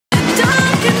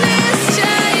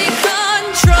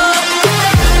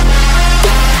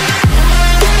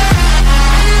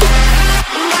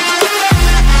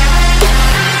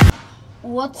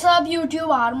WhatsApp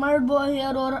YouTube armoured boy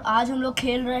here और आज हम लोग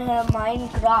खेल रहे हैं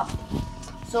माइनक्राफ्ट।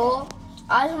 सो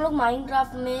आज हम लोग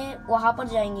माइनक्राफ्ट में वहाँ पर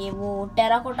जाएंगे, वो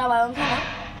टेराकोटा बायोम था ना,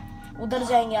 उधर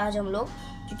जाएंगे आज हम लोग,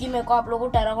 क्योंकि मेरे को आप लोगों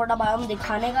को टेराकोटा बायोम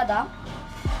दिखाने का था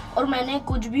और मैंने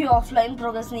कुछ भी ऑफलाइन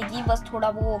प्रोग्रेस नहीं की, बस थोड़ा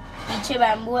वो पीछे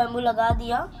बैम्बू लगा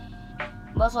दिया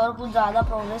बस, और कुछ ज़्यादा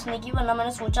प्रोग्रेस नहीं की। वरना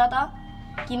मैंने सोचा था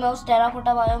कि मैं उस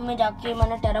टेराकोटा बायोम में जाके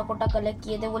मैंने टेराकोटा कलेक्ट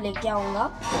किए थे वो लेके आऊँगा,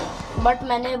 बट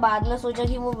मैंने बाद में सोचा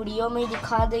कि वो वीडियो में ही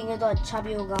दिखा देंगे तो अच्छा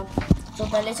भी होगा। तो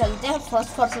पहले चलते हैं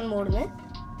फर्स्ट पर्सन मोड में।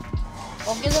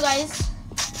 ओके तो गाइस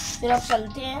फिर अब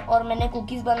चलते हैं। और मैंने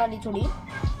कुकीज़ बना ली थोड़ी,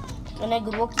 मैंने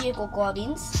ग्रो किए कोकोआ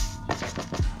बीन्स।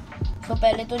 तो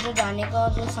पहले तो जो जाने का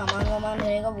जो सामान वामान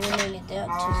रहेगा वो ले लेते हैं,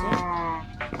 अच्छे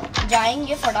से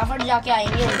जाएंगे, फटाफट जाके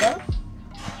आएंगे उधर।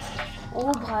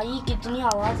 ओ भाई कितनी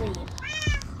आवाज़ है ये।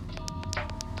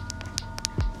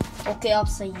 ओके अब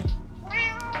सही है।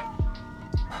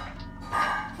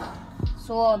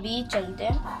 सो अभी चलते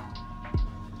हैं,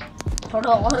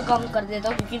 थोड़ा और कम कर देता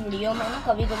हूँ क्योंकि वीडियो में ना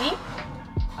कभी कभी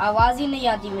आवाज़ ही नहीं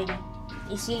आती मेरी,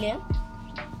 इसीलिए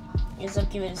ये सब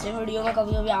की वजह से वीडियो में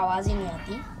कभी कभी आवाज़ ही नहीं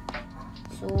आती।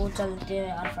 सो चलते हैं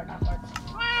यार फटाफट।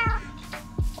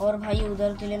 और भाई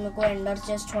उधर के लिए मेरे को एंडर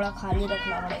चेस्ट थोड़ा खाली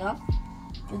रखना पड़ेगा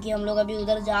क्योंकि हम लोग अभी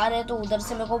उधर जा रहे हैं, तो उधर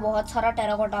से मेरे को बहुत सारा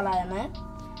टेराकोटा लाना है।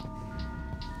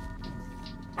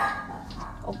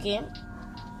 ओके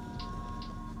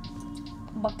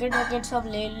बकेट वकेट सब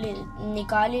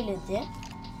निकाल ही लेते हैं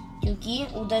क्योंकि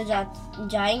उधर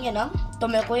जाएंगे ना तो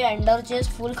मेरे को ये एंडर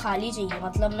चेस्ट फुल खाली चाहिए।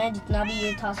 मतलब मैं जितना भी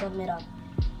ये था सब मेरा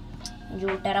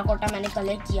जो टेराकोटा मैंने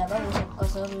कलेक्ट किया था वो सब का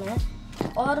सब मैं,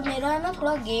 और मेरा है ना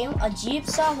थोड़ा गेम अजीब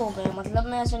सा हो गया, मतलब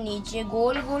मैं ऐसे नीचे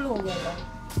गोल गोल हो गया था,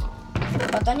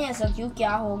 पता नहीं ऐसा क्यों,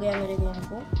 क्या हो गया मेरे गेम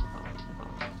को।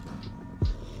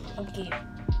 ओके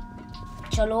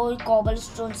चलो कॉबल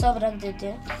स्टोन सब रख देते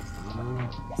हैं,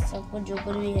 सब कुछ जो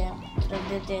कुछ भी है रख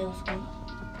देते हैं उसको।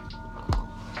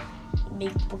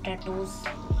 बिग पोटैटोज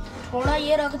थोड़ा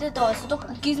ये रख देता हूँ। ऐसे तो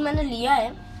कुकीज़ मैंने लिया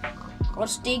है और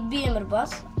स्टेक भी है मेरे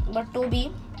पास, बट तो भी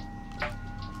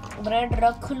ब्रेड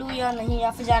रख लूँ या नहीं,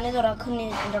 या फिर जाने तो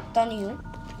रखता नहीं हूँ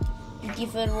क्योंकि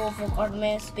फिर वो फोकट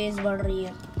में स्पेस बढ़ रही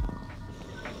है।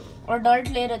 और डर्ट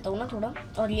ले रहता हूँ ना थोड़ा,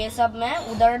 और ये सब मैं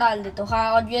उधर डाल देता हूँ।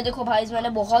 हाँ और ये देखो भाई मैंने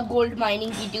बहुत गोल्ड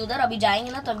माइनिंग की थी उधर, अभी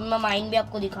जाएंगे ना तभी मैं माइन भी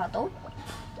आपको दिखाता हूँ।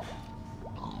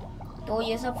 तो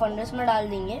ये सब फंडस में डाल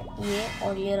देंगे ये,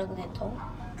 और ये रख देता हूँ।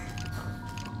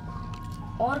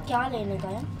 और क्या लेने का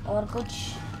है, और कुछ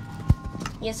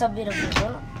ये सब भी रख देता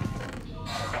हूँ ना।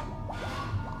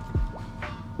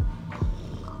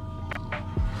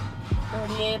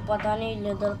 और ये पता नहीं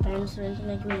लेदर पैंट्स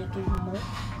में क्यों लेके घूम रहा हूँ।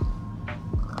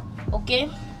 ओके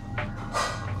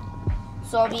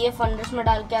सो अभी ये फंडस में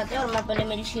डाल के आते हैं और मैं पहले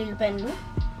मेरी शील्ड पहन लूँ।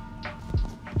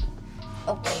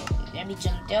 ओके अभी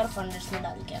चलते हैं और फंडस में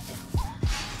डाल के आते हैं।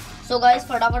 सो गाइस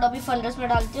फटाफट अभी फंडस में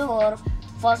डालते हो। और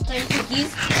फर्स्ट टाइम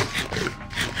कुकीज़,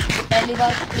 पहली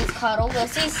बार कुकीज़ खा रहा हूँ।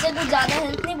 वैसे इससे कुछ ज़्यादा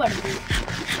हेल्थ नहीं बढ़ती।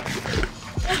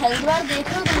 तो हेल्थ बार देख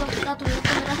रहे हो तुम लोग तो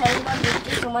मेरा हेल्थ बार देख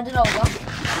के समझ रहा होगा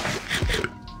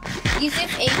कि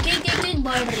सिर्फ एक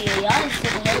बढ़ रही है यार। इससे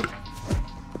तो हेल्थ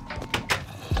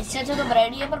इससे अच्छा तो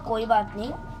ब्रेड ही है, पर कोई बात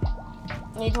नहीं,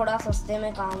 ये थोड़ा सस्ते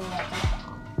में काम हो जाता है।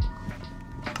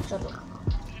 चलो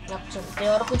अब चलते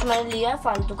हैं। और कुछ मैंने लिया है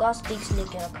फालतू का, स्टिक्स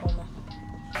लेके रखा हूँ मैं,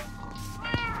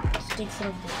 स्टिक्स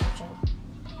रख देता हूँ।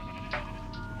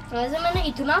 चलो वैसे मैंने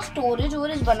इतना स्टोरेज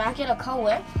वोरेज बना के रखा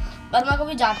हुआ है पर मैं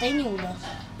कभी जाता ही नहीं उधर।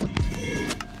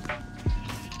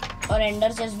 और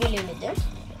एंडर चेस्ट भी ले लेते हैं,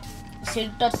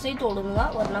 सिल्क टच से ही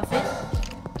तोड़ूंगा वरना फिर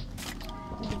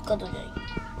दिक्कत हो जाएगी।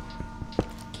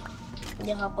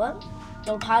 यहाँ पर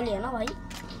तो उठा लिया ना भाई।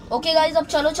 ओके गाइस अब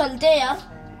चलो चलते हैं यार।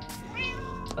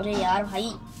 अरे यार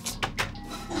भाई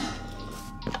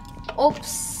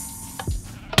ओप्स।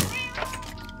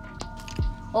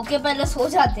 ओके पहले सो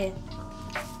जाते हैं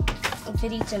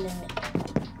फिर ही चलेंगे।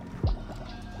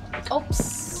 ओप्स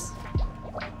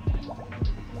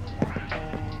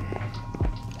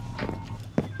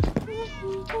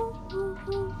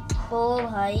ओ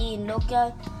भाई इन लोग क्या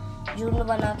झुंड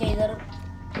बना के इधर।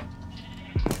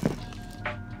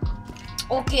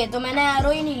 ओके तो मैंने एरो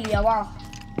ही नहीं लिया, वाह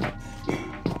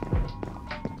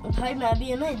भाई मैं भी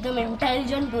है ना एकदम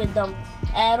इंटेलिजेंट हूँ एकदम।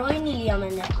 एरो ही नहीं लिया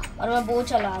मैंने और मैं वो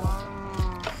चला रहा हूँ।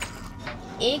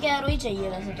 एक एरो ही चाहिए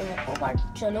वैसे तो मेरे को, बट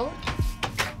चलो।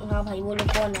 हाँ भाई वो लोग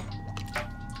कौन है,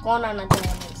 कौन आना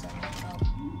चाहिए मेरे साथ।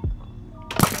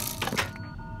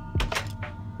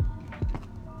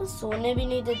 सोने भी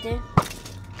नहीं देते,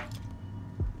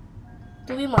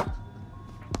 तू भी मर।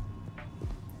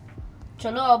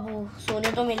 चलो अब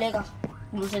सोने तो मिलेगा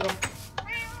कम से कम।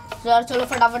 तो यार चलो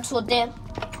फटाफट सोते हैं।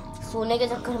 सोने के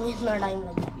चक्कर में इतना टाइम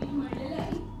लग गया।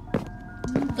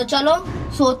 तो चलो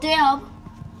सोते हैं अब।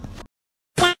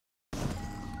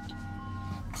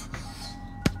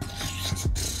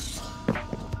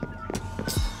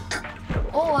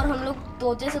 और हम लोग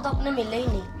तोते से तो अपने मिले ही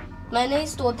नहीं। मैंने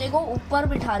इस तोते को ऊपर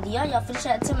बिठा दिया, या फिर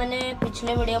शायद से मैंने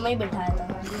पिछले वीडियो में ही बिठाया था।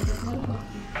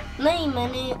 नहीं,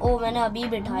 मैंने अभी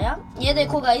बिठाया। ये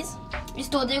देखो गाइस,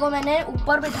 इस तोते को मैंने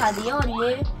ऊपर बिठा दिया और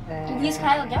ये कुकीज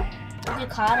खाएगा क्या? ओके,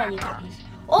 खा रहा है ये कुकीज।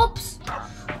 ओप्स,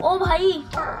 ओ भाई,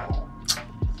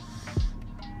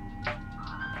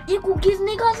 ये कुकीज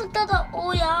नहीं खा सकता था।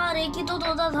 ओ यार, एक ही तो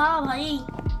तोता था भाई।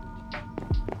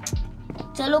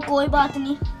 चलो कोई बात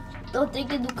नहीं, तोते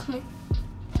के दुख में।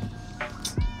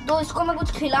 तो इसको मैं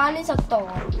कुछ खिला नहीं सकता हूँ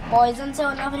पॉइजन से,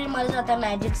 वरना फिर मर जाता है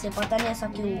मैजिक से। पता नहीं ऐसा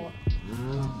क्यों हुआ,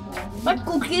 बट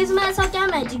कुकीज में ऐसा क्या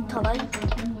मैजिक था भाई।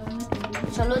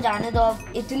 चलो जाने दो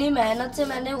अब। इतनी मेहनत से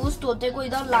मैंने उस तोते को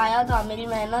इधर लाया था, मेरी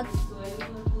मेहनत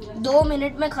 2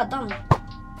 मिनट में खत्म।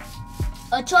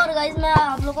 अच्छा, और गाइस मैं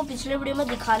आप लोगों को पिछले वीडियो में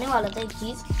दिखाने वाला था एक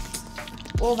चीज।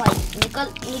 ओ भाई,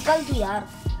 निकल तू यार,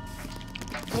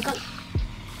 निकल।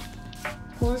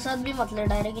 फुर्सत भी मत ले,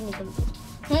 डायरेक्ट ही निकल तू।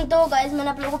 तो गाइस मैंने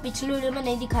आप लोगों को पिछली वीडियो में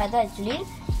नहीं दिखाया था एक्चुअली।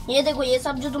 ये देखो, ये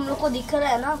सब जो तुम लोग को दिख रहा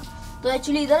है ना, तो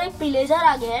एक्चुअली इधर एक पिलेजर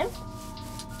आ गया है।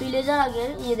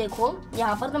 ये देखो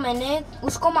यहाँ पर। तो मैंने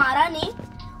उसको मारा नहीं,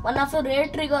 वरना फिर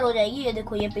रेड ट्रिगर हो जाएगी। ये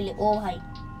देखो, ये पिले। ओ भाई,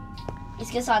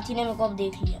 इसके साथी ने मेरे को अब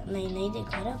देख लिया। नहीं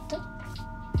देखा रहा अब तक।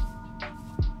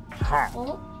 ओ,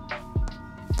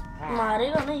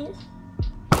 मारेगा ना ये,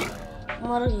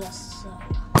 मर गया।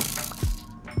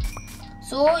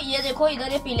 सो ये देखो,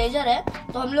 इधर ये पिलेजर है।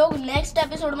 तो हम लोग नेक्स्ट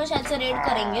एपिसोड में शायद से रेड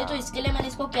करेंगे, तो इसके लिए मैंने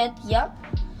इसको कैद किया।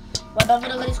 बट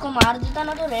फिर अगर इसको मार देता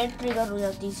ना तो रेड ट्रिगर हो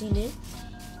जाती, इसीलिए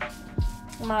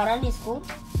मारा नहीं इसको।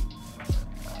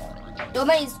 तो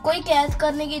मैं इसको ही कैद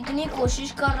करने की इतनी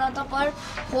कोशिश कर रहा था, पर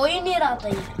हो ही नहीं रहा था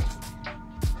ये,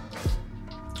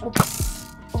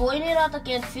 हो ही नहीं रहा था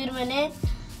कैद। फिर मैंने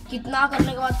कितना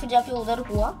करने के बाद फिर जाके उधर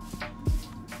हुआ।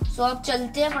 सो अब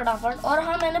चलते हैं फटाफट। और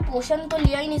हाँ, मैंने पोशन तो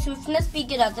लिया ही नहीं, स्विफ्टनेस पी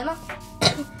के जाते ना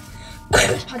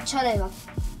अच्छा रहेगा।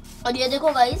 और ये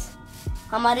देखो गाइस,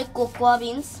 हमारे कोकोआ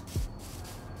बीन्स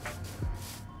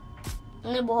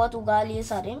ने बहुत उगा लिए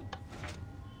सारे,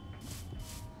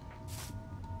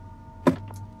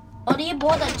 और ये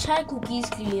बहुत अच्छा है कुकीज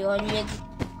के लिए। और ये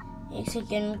एक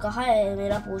सेकेंड, कहाँ है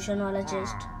मेरा पोशन वाला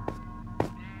चेस्ट?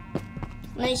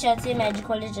 नहीं, शायद से मैजिक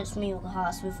वाले चेस्ट में ही होगा।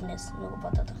 हाँ, स्विफ्टनेस, मेरे को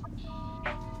पता था।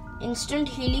 इंस्टेंट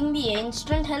हीलिंग भी है,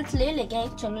 इंस्टेंट हेल्थ ले लेके।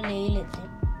 चलो ले ही लेते हैं।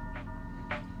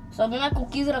 सो अभी मैं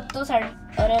कुकीज रखता हूँ साइड।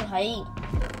 अरे भाई,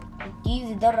 कुकीज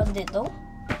इधर रख देता हूँ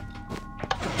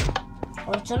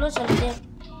और चलो चलते।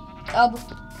 अब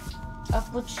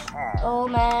कुछ। ओ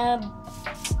मैं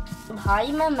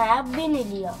मैप भी नहीं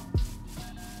लिया।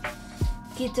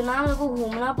 कितना मेरे को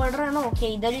घूमना पड़ रहा है ना। ओके,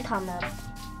 इधर ही था मैप।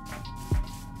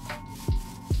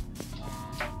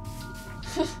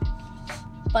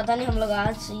 पता नहीं हम लोग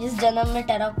आज इस जन्म में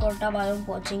टेराकोटा बायोम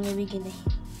पहुंचेंगे भी कि नहीं।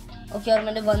 ओके, और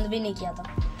मैंने बंद भी नहीं किया था।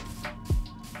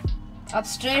 अब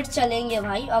स्ट्रेट चलेंगे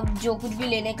भाई। अब जो कुछ भी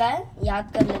लेने का है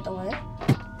याद कर लेता हूँ मैं।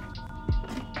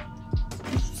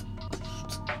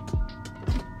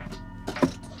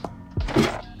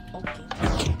 ओके,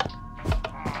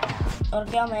 और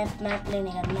क्या मैप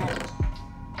लेने का? मैप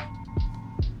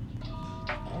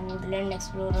वुडलैंड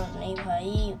एक्सप्लोरर नहीं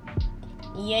भाई,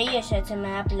 यही है शायद से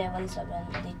मैप लेवल 7।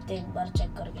 देखते एक बार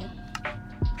चेक करके।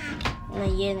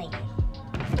 नहीं, ये नहीं है।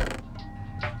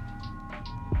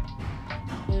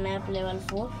 मैप लेवल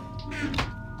 4,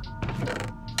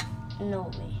 नो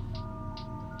वे।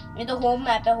 ये तो होम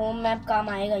मैप है, होम मैप काम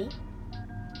आएगा ही।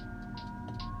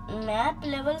 मैप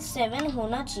लेवल 7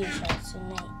 होना चाहिए शायद से।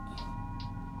 नहीं,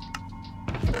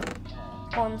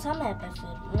 कौन सा मैप है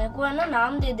फिर? मेरे को है ना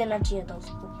नाम दे देना चाहिए था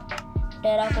उसको,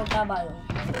 टेराकोटा बायोम।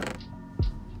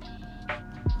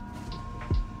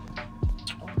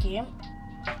 ओके,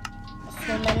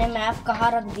 तो मैंने मैप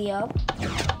कहाँ रख दिया अब?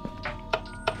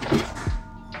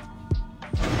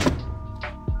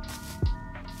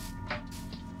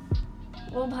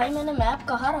 ओ भाई, मैंने मैप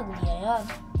कहाँ रख दिया यार?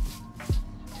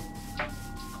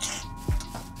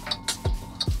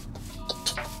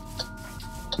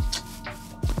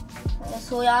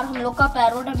 सो यार, हम लोग का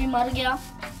पैरोट अभी मर गया,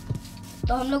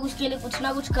 तो हम लोग उसके लिए कुछ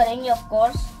ना कुछ करेंगे ऑफ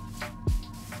कोर्स।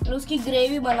 उसकी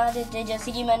ग्रेवी बना देते हैं।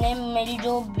 जैसे कि मेरी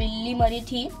जो बिल्ली मरी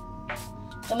थी,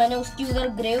 तो मैंने उसकी उधर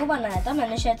ग्रेव बनाया था।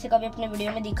 मैंने शायद से कभी अपने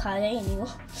वीडियो में दिखाया ही नहीं, वो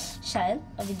शायद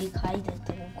अभी दिखाई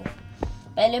देते हैं उनको।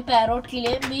 पहले पैरोट के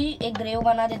लिए भी एक ग्रेव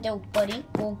बना देते हैं ऊपर ही।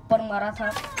 वो ऊपर मरा था,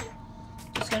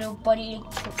 उसके लिए ऊपर ही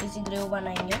एक छोटी सी ग्रेव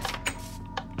बनाएंगे।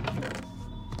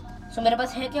 सो मेरे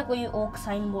पास है क्या कोई ओक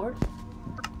साइन बोर्ड?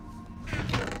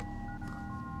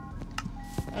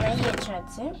 है ये शायद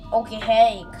से। ओके है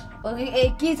एक। ओके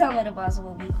एक ही था मेरे पास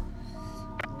वो भी।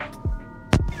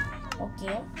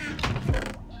 ओके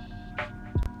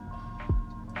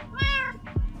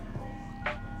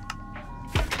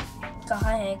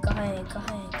कहाँ है कहाँ है कहाँ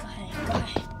है कहाँ है कहाँ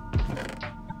है?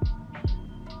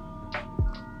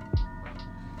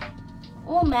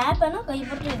 वो मैप है ना कहीं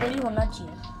पर, तो इधर ही होना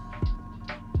चाहिए।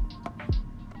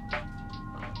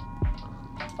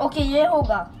 ओके ये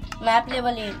होगा मैप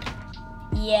लेवल 8।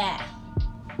 ये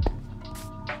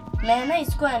मैं ना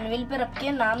इसको एनविल पे रख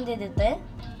के नाम दे देते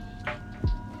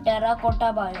हैं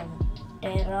टेराकोटा बायोम।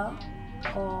 Terracotta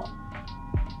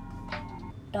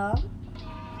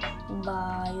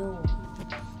biome.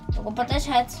 तो को पता है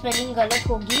शायद स्पेलिंग गलत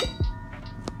होगी,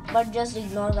 बट जस्ट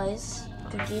इग्नोर गाइस,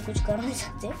 क्योंकि कुछ कर नहीं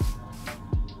सकते।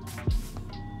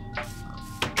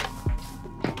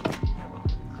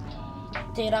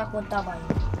 Terracotta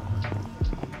biome.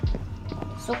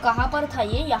 सो कहाँ पर था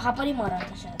ये? यहाँ पर ही मरा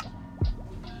था शायद,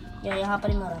 या यहाँ पर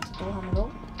ही मरा था। तो हम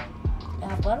लोग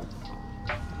यहाँ पर,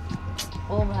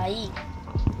 ओ भाई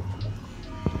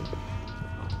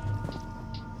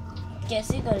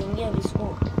कैसे करेंगे अब इसको?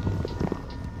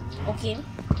 ओके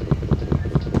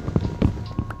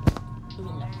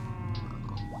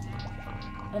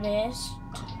रेस्ट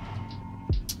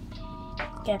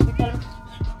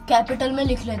कैपिटल में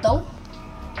लिख लेता हूँ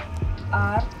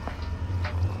RIP।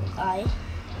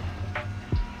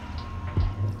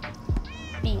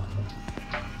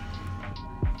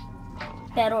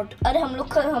 पैरोट। अरे हम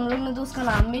लोग ने तो उसका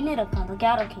नाम भी नहीं रखा था,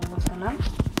 क्या रखेंगे उसका नाम?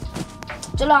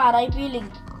 चलो RIP लिख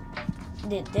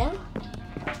देते हैं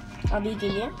अभी के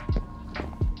लिए,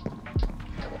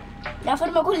 या फिर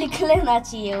मेरे को लिख लेना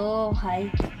चाहिए। ओ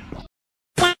भाई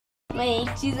मैं एक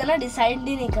चीज है ना डिसाइड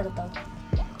ही नहीं करता हूँ।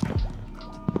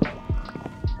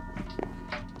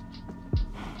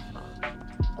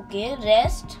 Okay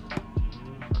rest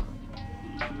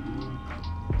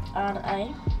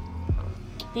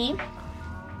RIP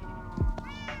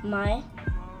my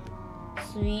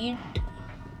sweet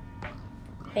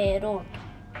parrot.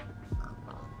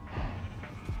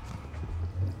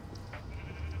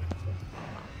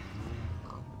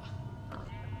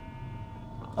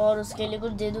 और उसके लिए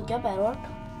कुछ दे दूं क्या पैरोट?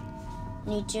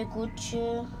 नीचे कुछ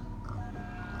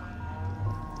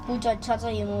अच्छा सा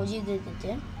इमोजी दे देते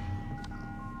हैं।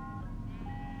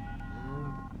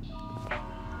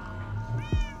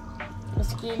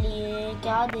 उसके लिए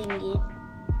क्या देंगे?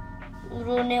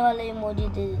 रोने वाले इमोजी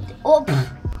दे देते। ओ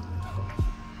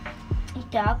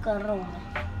क्या कर रहा हूँ मैं?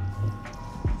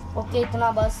 ओके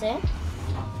इतना बस है,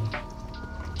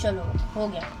 चलो हो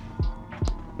गया।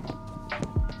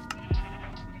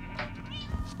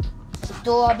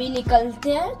 तो अभी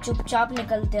निकलते हैं, चुपचाप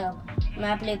निकलते हैं। अब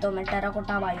मैप लेता हूँ मैं,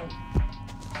 टेराकोटा बायोम,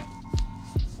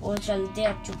 और चलते हैं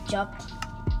अब चुपचाप,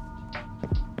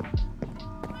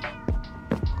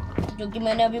 क्योंकि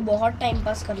मैंने अभी बहुत टाइम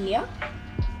पास कर लिया।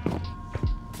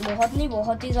 बहुत नहीं,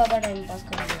 बहुत ही ज्यादा टाइम पास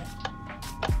कर लिया।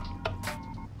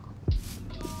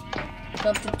 तो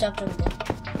अब चुपचाप चलते हैं।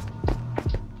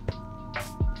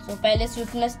 तो पहले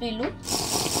स्वीटनेस पी लूं।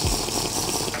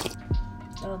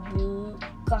 अब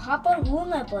कहाँ पर हूँ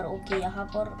मैं? पर ओके यहाँ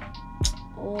पर।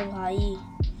 ओ भाई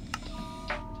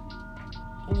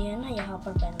ये है ना, यहाँ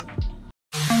पर पहनना।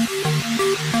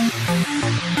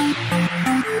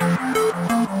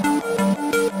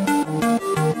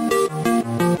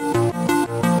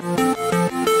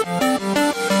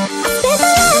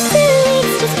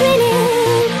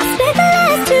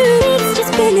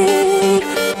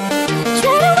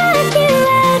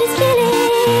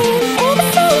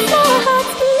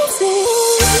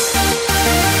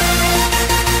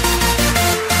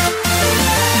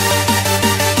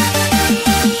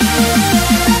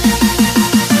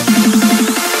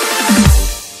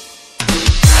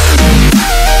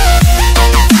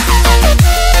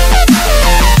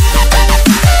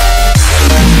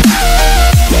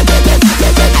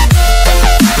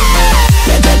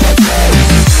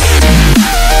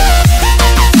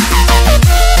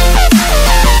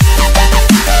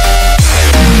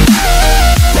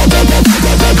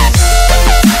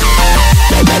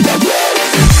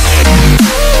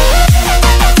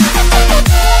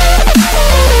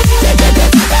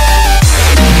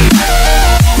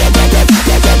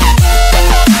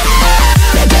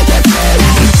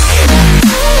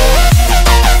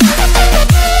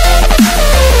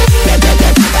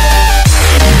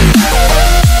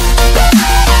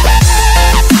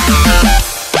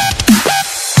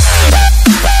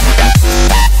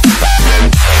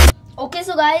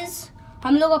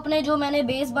 हम लोग अपने जो मैंने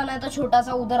बेस बनाया था छोटा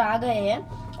सा, उधर आ गए हैं।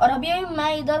 और अभी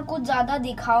मैं इधर कुछ ज्यादा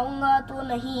दिखाऊंगा तो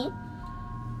नहीं,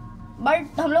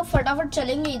 बट हम लोग फटाफट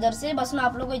चलेंगे इधर से। बस मैं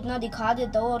आप लोग को इतना दिखा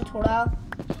देता हूँ और थोड़ा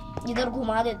इधर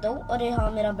घुमा देता हूँ। अरे हाँ,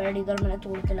 मेरा बेड इधर मैंने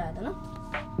तोड़ के लाया था ना,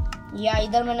 या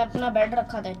इधर मैंने अपना बेड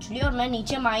रखा था एक्चुअली। और मैं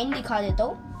नीचे माइन दिखा देता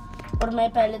हूँ और मैं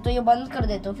पहले तो ये बंद कर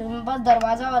देता हूँ क्योंकि मेरे पास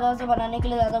दरवाज़ा बनाने के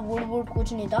लिए ज़्यादा वुड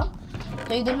कुछ नहीं था।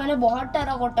 तो इधर मैंने बहुत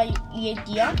टेराकोटा ये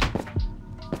किया।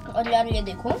 और यार ये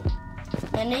देखो,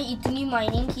 मैंने इतनी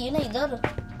माइनिंग की है ना इधर,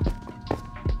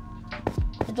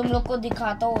 तुम लोग को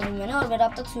दिखाता हूँ मैंने। और मेरा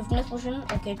अब तक स्विफ्टनेस पोशन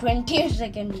ओके 28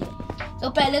 सेकेंड ही है। तो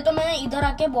पहले तो मैंने इधर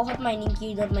आके बहुत माइनिंग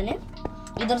की।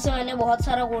 इधर से मैंने बहुत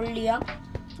सारा गोल्ड लिया।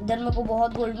 इधर मेरे को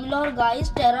बहुत गोल्ड मिला। और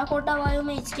गाइस टेराकोटा बायो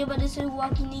में इसके वजह से हुआ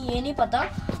कि नहीं ये नहीं पता,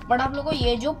 बट आप लोगों को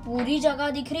ये जो पूरी जगह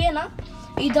दिख रही है ना,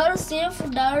 इधर सिर्फ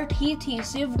डर्ट ही थी,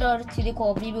 सिर्फ डर्ट थी।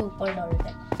 देखो अभी भी ऊपर डर्ट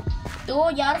है। तो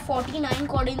यार 49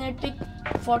 कोऑर्डिनेट पे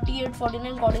 48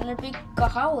 49 कोऑर्डिनेट पे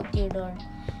कहाँ होती है डर्ट,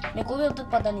 मेरे को भी अब तक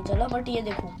पता नहीं चला। बट ये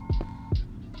देखो,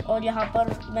 और यहाँ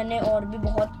पर मैंने और भी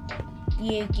बहुत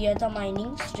ये किया था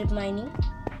माइनिंग, स्ट्रिप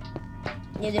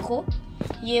माइनिंग। ये देखो,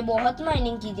 ये बहुत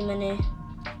माइनिंग की थी मैंने,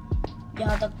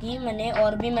 यहाँ तक कि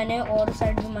मैंने और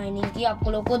साइड भी माइनिंग की।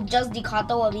 आपको लोगों को जस्ट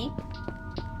दिखाता हूँ अभी।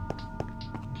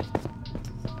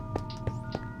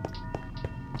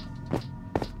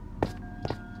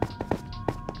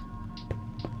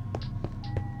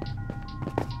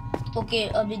 ओके,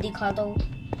 अभी दिखाता हूँ।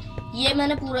 ये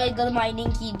मैंने पूरा इधर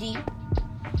माइनिंग की थी।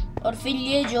 और फिर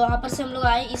ये जो यहाँ पर से हम लोग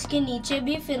आए, इसके नीचे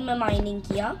भी फिर मैं माइनिंग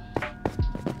किया।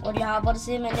 और यहाँ पर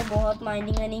से मैंने बहुत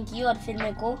माइनिंग की। और फिर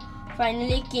मेरे को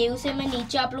फाइनली केव से मैं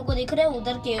नीचे, आप लोग को दिख रहे हैं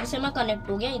उधर, केव से मैं कनेक्ट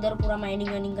हो गया इधर पूरा माइनिंग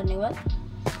करने के बाद।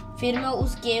 फिर मैं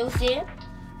उस केव से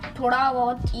थोड़ा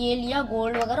बहुत ये लिया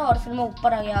गोल्ड वगैरह, और फिर मैं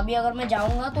ऊपर आ गया। अभी अगर मैं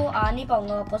जाऊँगा तो आ नहीं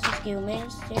पाऊँगा वापस उस केव में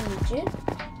से नीचे,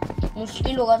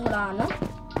 मुश्किल होगा थोड़ा आना।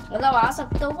 मतलब आ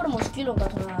सकता हूँ पर मुश्किल होगा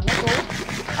थोड़ा आना। तो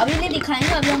अभी नहीं दिखाएंगे,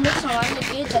 अभी हम लोग सामान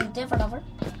लेके चलते हैं फटाफट।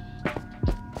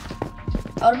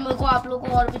 और मेरे को आप लोग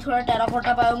को और भी थोड़ा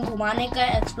टेराकोटा बायोम घुमाने का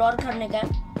है, एक्सप्लोर करने का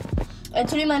है।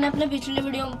 एक्चुअली मैंने अपने पिछले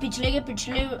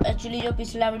जो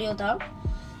पिछला वीडियो था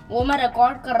वो मैं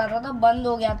रिकॉर्ड कर रहा था, बंद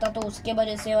हो गया था तो उसके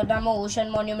वजह से, वरना मैं ओशन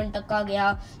मॉन्यूमेंट तक का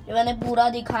गया, मैंने पूरा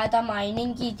दिखाया था,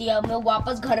 माइनिंग की थी। अब मैं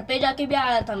वापस घर पे जाके भी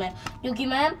आया था मैं, क्योंकि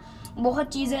मैं बहुत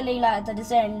चीज़ें नहीं लाया था,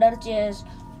 जैसे एंडर चेस्ट,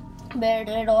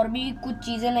 बेड और भी कुछ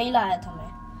चीज़ें नहीं लाया था मैं।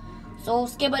 सो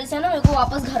उसके वजह से ना मेरे को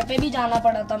वापस घर पे भी जाना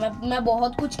पड़ा था। मैं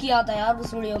बहुत कुछ किया था यार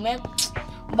उस वीडियो में,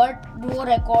 बट वो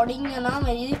रिकॉर्डिंग है ना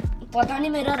मेरी, पता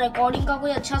नहीं, मेरा रिकॉर्डिंग का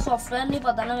कोई अच्छा सॉफ्टवेयर नहीं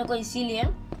पता ना मेरे को, इसीलिए।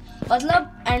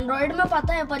 मतलब एंड्रॉयड में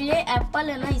पता है पर ये एप्पल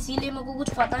है ना, इसीलिए मेरे को कुछ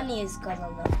पता नहीं है इसका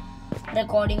ज़्यादा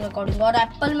रिकॉर्डिंग। और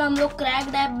एप्पल में हम लोग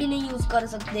क्रैक्ड ऐप भी नहीं यूज़ कर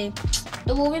सकते,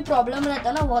 तो वो भी प्रॉब्लम रहता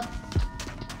है ना बहुत।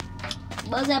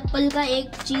 बस एप्पल का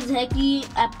एक चीज़ है कि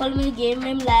एप्पल में गेम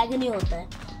में लैग नहीं होता है,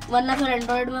 वरना फिर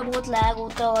एंड्रॉयड में बहुत लैग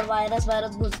होता है और वायरस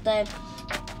घुसता है।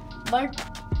 बट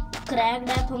क्रैक्ड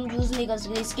ऐप हम यूज़ नहीं कर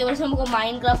सकते, इसके वजह से हमको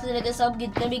माइनक्राफ्ट से लेकर सब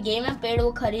जितने भी गेम हैं पेड़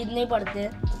वो खरीदने पड़ते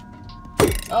हैं।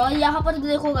 और यहाँ पर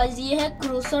देखो गाइस, ये है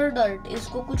क्रोसर डर्ट,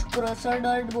 इसको कुछ क्रोसर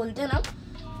डर्ट बोलते हैं ना,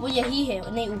 वो यही है।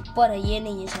 नहीं ऊपर है, ये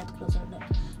नहीं है शायद क्रोसर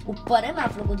डर्ट, ऊपर है। मैं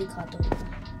आप लोगों को दिखाता हूँ।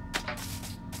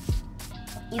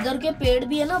 इधर के पेड़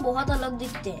भी है ना बहुत अलग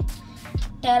दिखते हैं।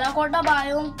 टेराकोटा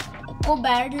बायोम को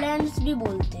बैडलैंड्स भी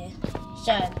बोलते हैं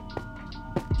शायद,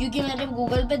 क्योंकि मैं जब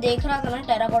गूगल पे देख रहा था ना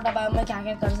टेराकोटा बायोम में क्या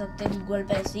क्या कर सकते हैं गूगल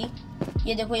पे ऐसी।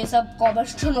 ये देखो, ये सब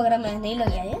कॉबलस्टोन वगैरह मैंने ही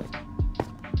लगाया है।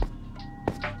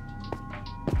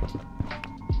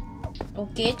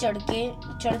 ओके, चढ़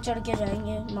के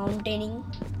जाएंगे, माउंटेनिंग।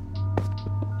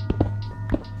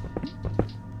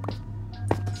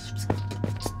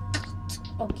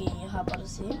 ओके, यहाँ पर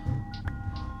से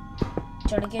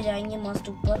चढ़ के जाएंगे मस्त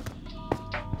ऊपर।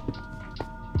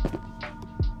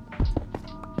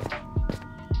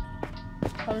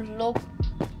 हम लोग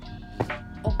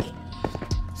ओके।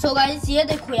 सो गाइस, ये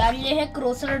देखो यार, ये है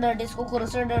क्रोसर डर्ट, इसको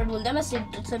क्रोसर डर्ट बोलते हैं। मैं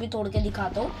सिर्फ से भी तोड़ के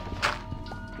दिखाता हूँ।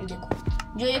 देखो,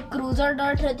 जो ये क्रूजर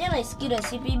डर्ट रहती है ना, इसकी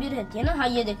रेसिपी भी रहती है ना। हाँ,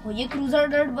 ये देखो, ये क्रूजर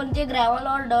डर्ट बनती है ग्रेवल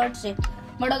और डर्ट से,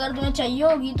 बट अगर तुम्हें चाहिए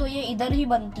होगी तो ये इधर ही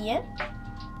बनती है,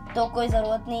 तो कोई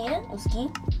ज़रूरत नहीं है उसकी,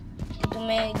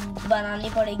 तुम्हें बनानी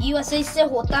पड़ेगी। वैसे इससे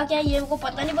होता क्या है ये को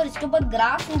पता नहीं, पर इसके ऊपर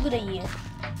ग्रास उग रही है।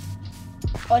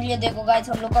 और ये देखो गाइस,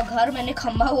 हम लोग का घर, मैंने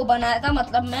खंभा वो बनाया था,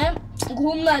 मतलब मैं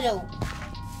घूम ना जाऊँ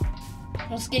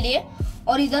उसके लिए।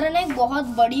 और इधर है ना एक बहुत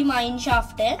बड़ी माइन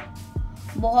शाफ्ट है,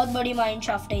 बहुत बड़ी माइन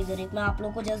शाफ्ट है इधर एक। मैं आप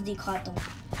लोग को जस्ट दिखाता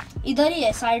हूँ, इधर ही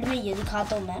है साइड में, ये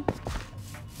दिखाता हूँ मैं।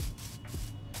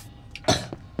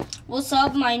 वो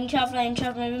सब माइन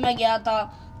शाफ्ट में भी मैं गया था,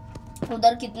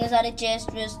 उधर कितने सारे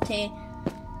चेस्ट वेस्ट थे।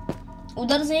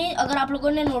 उधर से ही अगर आप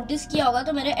लोगों ने नोटिस किया होगा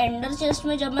तो मेरे एंडर चेस्ट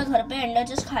में, जब मैं घर पे एंडर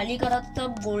चेस्ट खाली करा था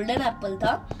तब गोल्डन एप्पल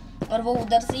था, और वो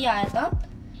उधर से ही आया था।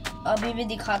 अभी भी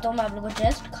दिखाता हूँ मैं आप लोगों को।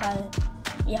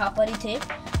 चेस्ट यहाँ पर ही थे।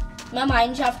 मैं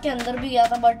माइन शाफ्ट के अंदर भी गया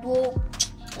था बट वो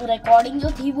रिकॉर्डिंग जो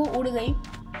थी वो उड़ गई।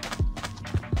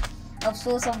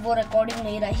 अफसोस अब वो रिकॉर्डिंग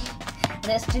नहीं रही।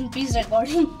 Rest in peace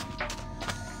recording.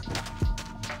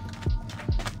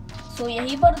 सो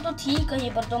यहीं पर तो थी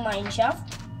कहीं पर तो माइन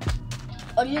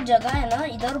शाफ्ट। और ये जगह है ना,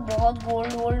 इधर बहुत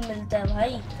गोल्ड मिलता है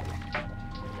भाई।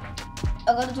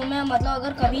 अगर तुम्हें मतलब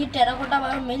अगर कभी टेराकोटा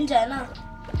बायोम मिल जाए ना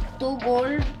तो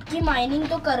गोल्ड की माइनिंग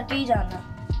तो करके ही जाना,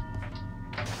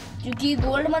 क्योंकि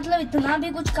गोल्ड मतलब इतना भी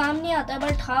कुछ काम नहीं आता है।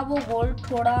 बट हाँ, वो गोल्ड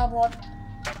थोड़ा बहुत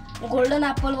गोल्डन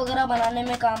एप्पल वगैरह बनाने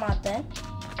में काम आता है।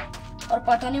 और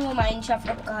पता नहीं वो माइन शाफ्ट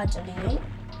अब कहाँ चली गई,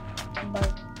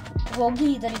 बट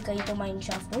होगी इधर ही कहीं तो माइन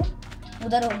शाफ्ट हो,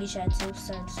 उधर होगी शायद से, उस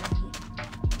साइड से होगी।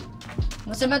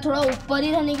 वैसे मैं थोड़ा ऊपर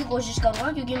ही रहने की कोशिश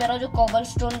करूँगा क्योंकि मेरा जो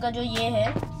कोबलस्टोन का जो ये है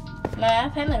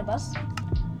मैप है मेरे पास,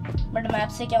 बट मैप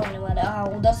से क्या होने वाला है। हाँ,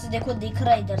 उधर से देखो दिख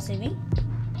रहा है, इधर से भी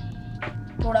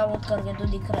थोड़ा बहुत करके तो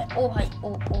दिख रहा है। ओ भाई,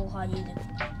 ओ हाँ ये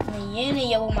देखो। नहीं, ये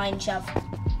नहीं है वो माइन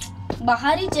शाफ्ट।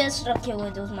 बाहर ही चेस्ट रखे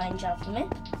हुए थे उस माइन शाफ्ट में।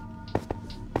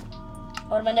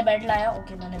 और मैंने बेड लाया।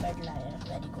 ओके, मैंने बेड लाया,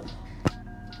 वेरी गुड।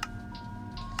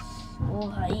 ओ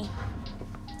भाई,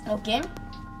 ओके।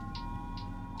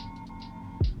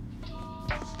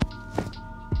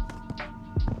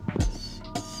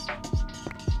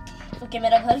 ओके,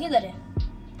 मेरा घर किधर है?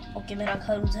 ओके, मेरा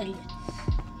घर उधर ही है।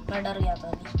 मैं डर गया था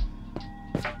अभी।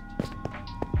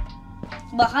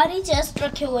 बाहर ही चेस्ट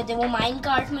रखे हुए थे, वो माइन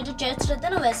कार्ट में जो चेस्ट रहते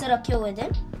हैं ना वैसे रखे हुए थे।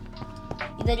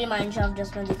 इधर ही माइन शाफ्ट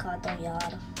जस्ट मैं दिखाता हूँ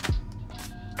यार।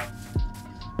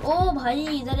 ओ भाई,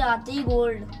 इधर आते ही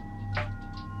गोल्ड।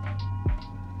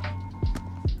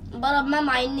 पर अब मैं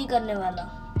माइन नहीं करने वाला।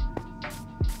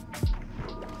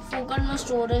 फोकट में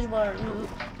स्टोरेज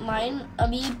माइन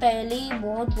अभी पहले ही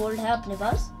बहुत गोल्ड है अपने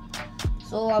पास।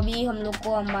 सो अभी हम लोग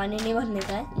को अंबानी नहीं बनने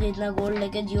का है, ये इतना गोल्ड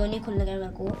लेके जियो नहीं खुलने का है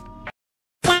मेरे को।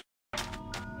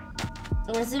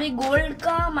 वैसे भी गोल्ड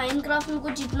का माइनक्राफ्ट में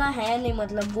कुछ इतना है नहीं,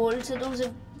 मतलब गोल्ड से तो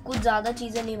सिर्फ कुछ ज़्यादा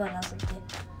चीज़ें नहीं बना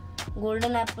सकते।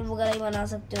 गोल्डन एप्पल वगैरह ही बना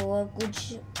सकते हो और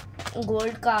कुछ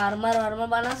गोल्ड का आर्मर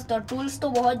बना सकते हो। टूल्स तो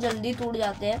बहुत जल्दी टूट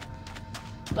जाते हैं,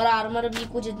 पर आर्मर भी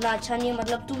कुछ इतना अच्छा नहीं है।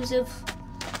 मतलब तुम सिर्फ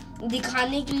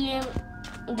दिखाने के लिए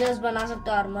जस्ट बना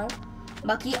सकते हो आर्मर।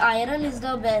 बाकी आयरन इज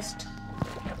द बेस्ट।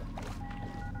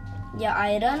 या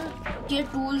आयरन के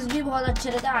टूल्स भी बहुत अच्छे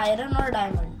रहते हैं, आयरन और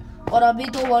डायमंड। और अभी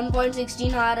तो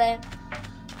 1.16 आ रहा है,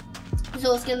 तो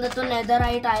उसके अंदर तो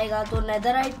नेदरराइट आएगा, तो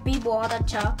नेदरराइट भी बहुत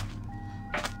अच्छा।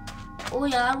 ओ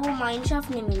यार, वो माइन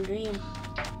शाफ्ट नहीं मिल रही।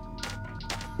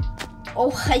 ओ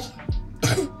भाई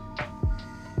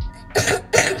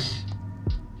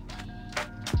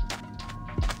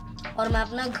और मैं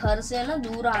अपना घर से ना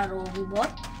दूर आ रहा हूँ अभी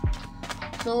बहुत,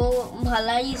 तो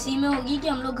भलाई इसी में होगी कि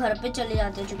हम लोग घर पे चले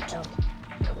जाते हैं चुपचाप।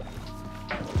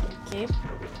 ओके,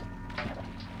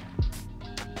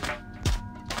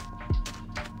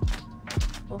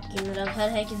 ओके, मेरा घर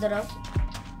है किधर अब?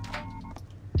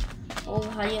 ओ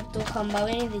भाई, अब तो खंबा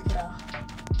भी नहीं दिख रहा।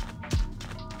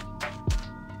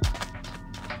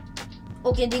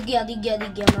 ओके, दिख गया।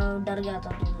 मैं डर गया था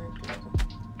 2 मिनट के लिए,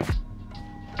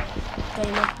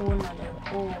 कहीं मैं फोन ना ले।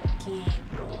 ओके,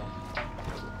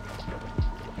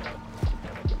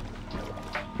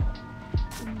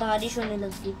 बारिश होने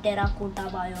लगी टेराकोटा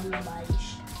बायोम में।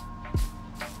 बारिश,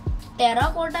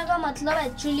 टेराकोटा का मतलब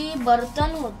एक्चुअली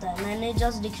बर्तन होता है। मैंने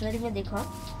जस्ट डिक्शनरी में देखा,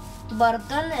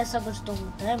 बर्तन ऐसा कुछ तो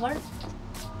होता है,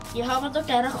 बट यहाँ पर तो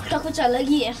टेराकोटा कुछ अलग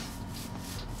ही है।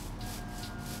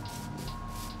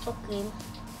 ओके,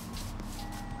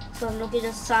 तो हम लोग के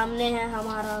जो सामने है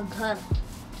हमारा घर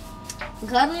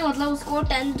नहीं, मतलब उसको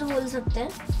टेंट बोल सकते हैं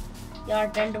यार,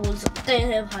 टेंट बोल सकते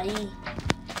हैं भाई,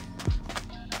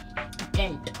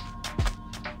 टेंट।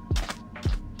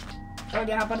 और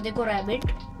यहाँ पर देखो रैबिट।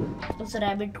 उस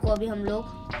रैबिट को अभी हम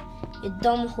लोग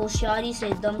एकदम होशियारी से,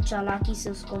 एकदम चालाकी से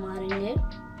उसको मारेंगे,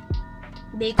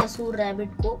 बेकसूर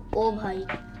रैबिट को। ओ भाई,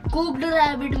 कुक्ड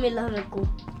रैबिट मिला मेरे को।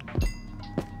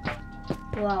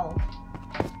 वाओ,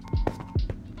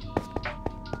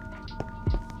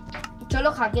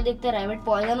 चलो खा के देखते हैं रैबिट।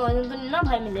 पॉइजन तो नहीं ना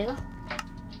भाई मिलेगा?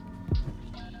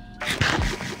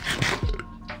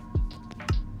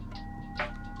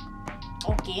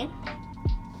 ओके,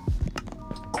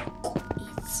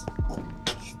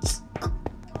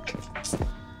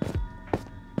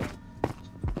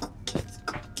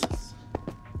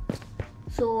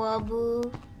 सो अब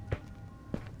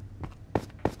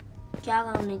क्या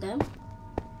करने का है?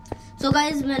 सो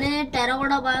गाइज, मैंने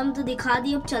टेराकोटा बायोम तो दिखा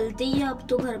दी, अब चलते ही है। अब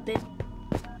तो घर पे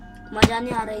मजा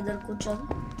नहीं आ रहा इधर कुछ, अब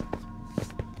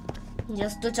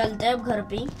जस्ट तो चलते हैं अब घर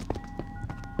पे ही।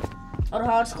 और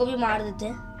हॉर्स को भी मार देते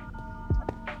हैं।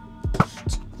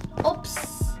 ओप्स।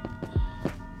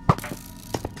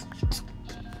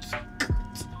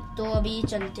 तो अभी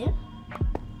चलते हैं,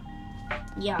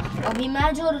 या अभी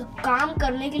मैं जो काम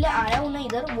करने के लिए आया हूँ ना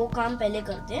इधर, वो काम पहले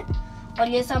करते हैं। और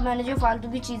ये सब मैंने जो फालतू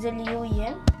की चीज़ें ली हुई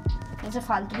है, जैसे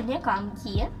फालतू की नहीं है, काम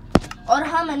की है। और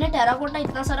हाँ, मैंने टेराकोटा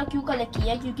इतना सारा क्यों कलेक्ट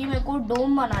किया है, क्योंकि मेरे को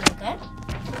डोम बनाने का है।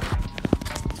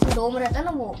 डोम रहता है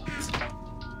ना वो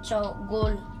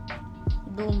गोल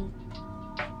डोम।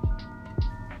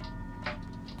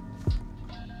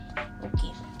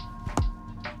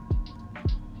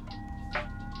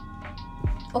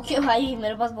 ओके भाई,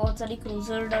 मेरे पास बहुत सारी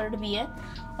क्रूजर डर्ट भी है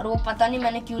और वो पता नहीं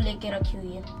मैंने क्यों लेके रखी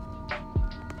हुई है।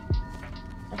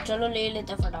 चलो ले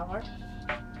लेते हैं फटाफट।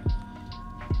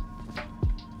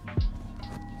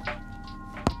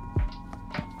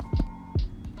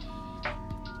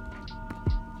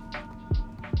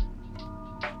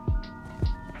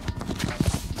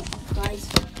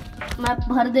 गाइस मैं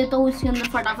भर देता हूँ इसके अंदर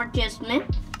फटाफट चेस्ट में।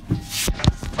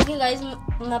 ओके गाइस,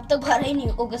 मैं अब तक भरा ही नहीं।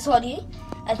 ओके सॉरी,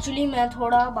 एक्चुअली मैं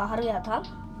थोड़ा बाहर गया था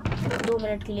 2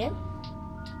 मिनट के लिए।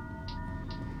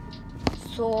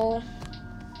 सो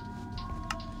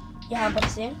यहाँ पर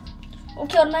से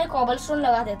ओके, और मैं एक कॉबलस्टोन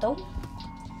लगा देता हूँ।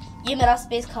 ये मेरा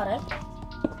स्पेस खा रहा है।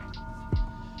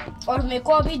 और मेरे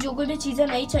को अभी जो कोई भी चीजें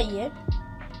नहीं चाहिए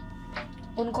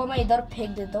उनको मैं इधर फेंक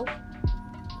देता हूँ।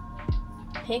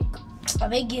 फेंक,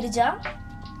 अबे गिर जा।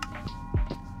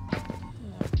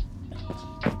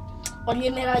 और ये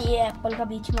मेरा ये एप्पल का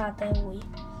बीच में आता है, वही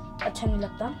अच्छा नहीं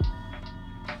लगता।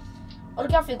 और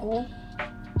क्या फेंकूं?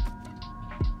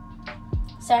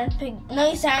 सैंड फेंक,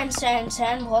 नहीं सैंड सैंड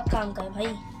सैंड बहुत काम का है भाई।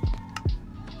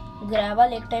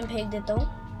 ग्रेवल एक टाइम फेंक देता हूँ।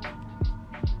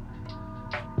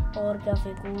 और क्या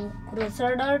फेंकूं?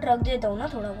 क्रूसर डर्ट रख देता हूँ ना,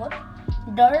 थोड़ा बहुत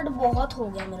डर्ट बहुत हो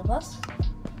गया मेरे पास,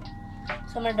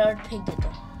 तो मैं डर्ट फेंक देता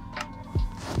हूँ।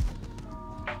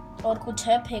 और कुछ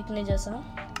है फेंकने जैसा?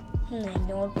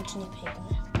 नहीं, और कुछ नहीं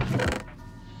फेंकना।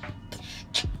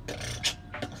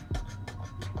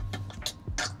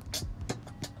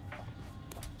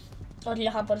 और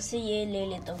यहाँ पर से ये ले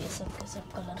लेता हूँ, ये सब के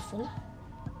सब कलरफुल।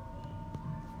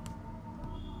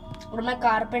 और मैं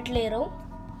कारपेट ले रहा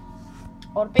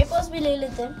हूँ और पेपर्स भी ले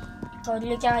लेते हैं। और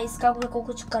ये क्या, इसका को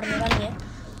कुछ करने का नहीं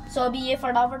है। सो अभी ये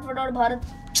फटाफट भर,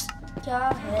 क्या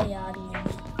है यार ये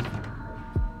भी।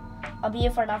 अब ये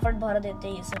फटाफट भर देते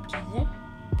हैं ये सब चीजें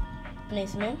अपने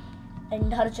इसमें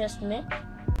एंडर चेस्ट में।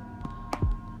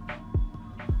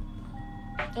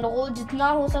 वो जितना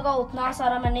हो सका उतना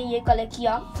सारा मैंने ये कलेक्ट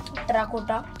किया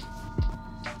टेराकोटा।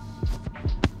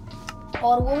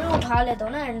 और वो भी उठा लेता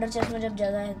हूँ ना एंडर चेस्ट में जब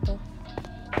जगह है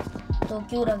तो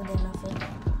क्यों रख देना फिर।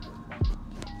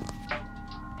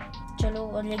 चलो,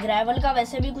 और ये ग्रेवल का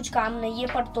वैसे भी कुछ काम नहीं है,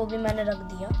 पर तो भी मैंने रख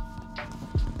दिया।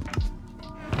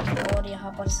 और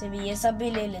यहाँ पर से भी ये सब भी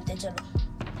ले लेते। चलो,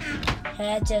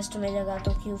 है चेस्ट में जगह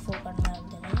तो क्यों फोकट में रख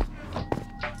देना,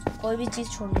 कोई भी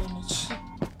चीज छोड़नी नहीं चाहिए।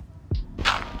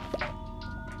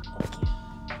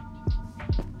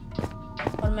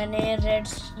 और मैंने रेड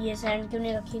ये सैंड क्यों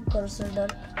नहीं रखी, कर्सर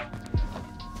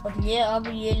डर्ट। और ये अब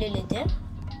ये ले लेते हैं,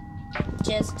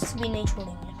 चेस्ट्स भी नहीं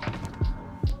छोड़ेंगे।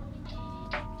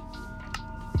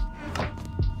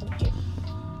 ओके,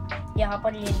 यहाँ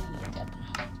पर ये ले लेते हैं।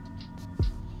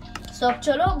 सो अब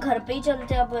चलो घर पे ही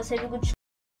चलते हैं। अब वैसे भी कुछ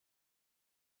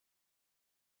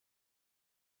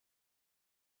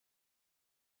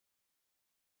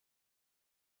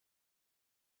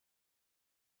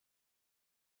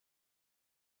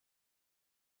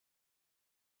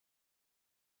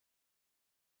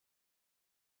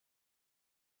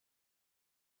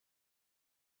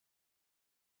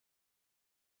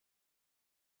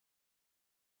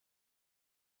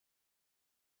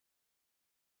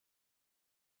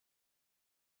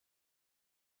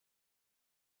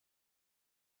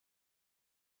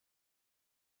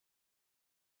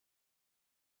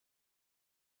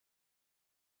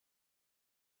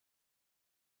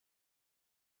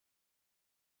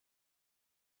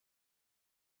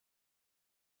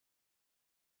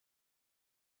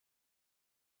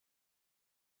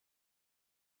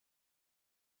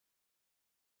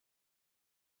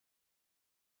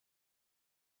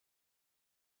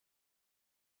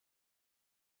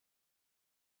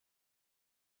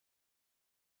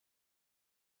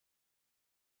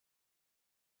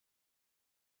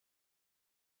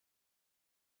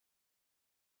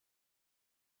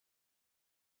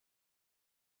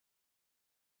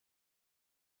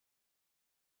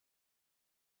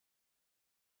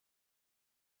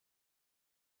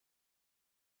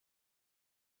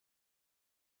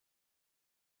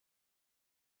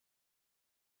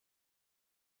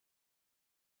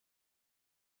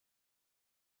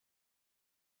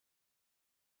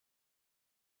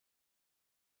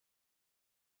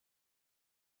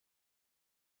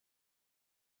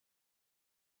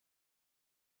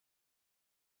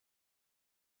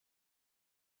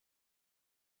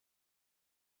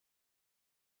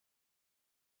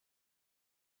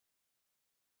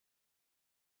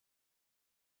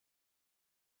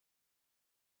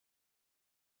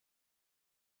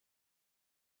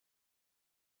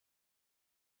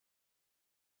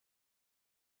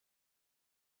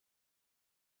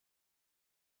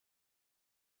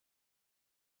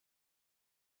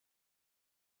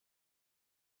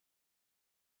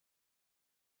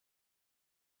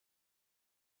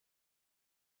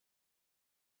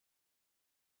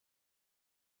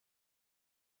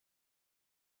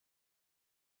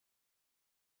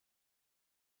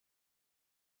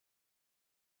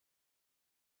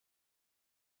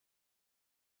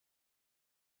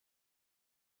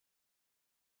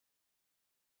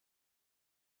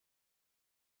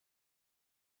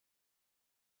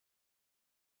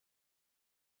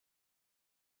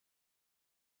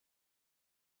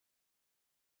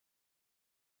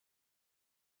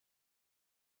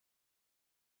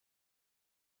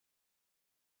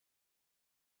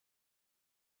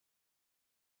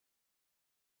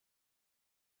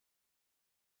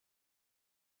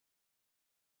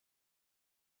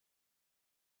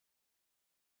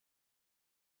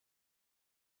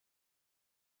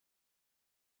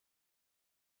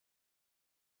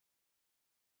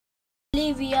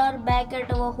finally we are back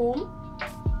at our home.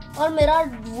 और मेरा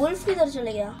वुल्फ किधर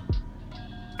चले गया?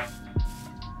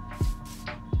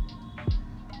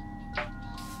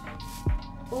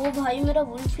 ओ भाई मेरा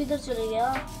वुल्फ किधर चले गया?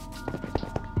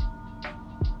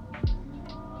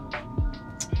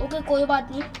 ओके कोई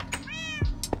बात नहीं,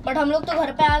 बट हम लोग तो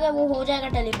घर पे आ गए, वो हो जाएगा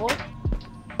टेलीपोर्ट।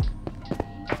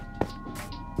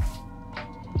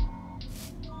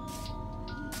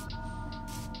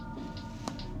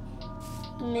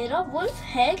 मेरा वुल्फ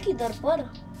है किधर पर?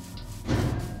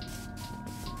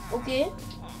 ओके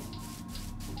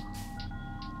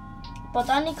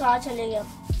पता नहीं कहाँ चले गया,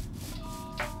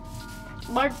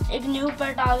 बट एक न्यू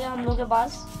पेट आ गया हम लोग के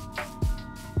पास।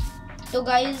 तो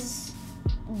गाइज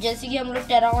जैसे कि हम लोग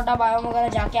टेराकोटा बायोम वगैरह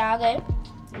जाके आ गए,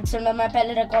 इस समय मैं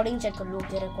पहले रिकॉर्डिंग चेक कर लूँ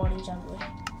कि रिकॉर्डिंग चालू है।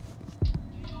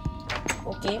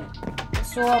 ओके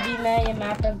सो अभी मैं ये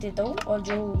मैप रख देता हूँ और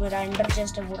जो मेरा एंडर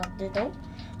चेस्ट है वो रख देता हूँ।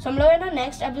 सो हम लोग है ना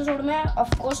नेक्स्ट एपिसोड में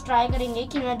ऑफ कोर्स ट्राई करेंगे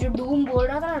कि मैं जो डूम बोल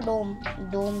रहा था ना,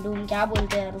 डोम क्या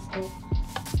बोलते हैं यार उसको,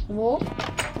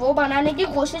 वो बनाने की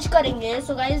कोशिश करेंगे।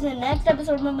 सो गाइस नेक्स्ट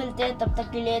एपिसोड में मिलते हैं, तब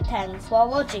तक के लिए थैंक्स फॉर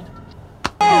वॉचिंग।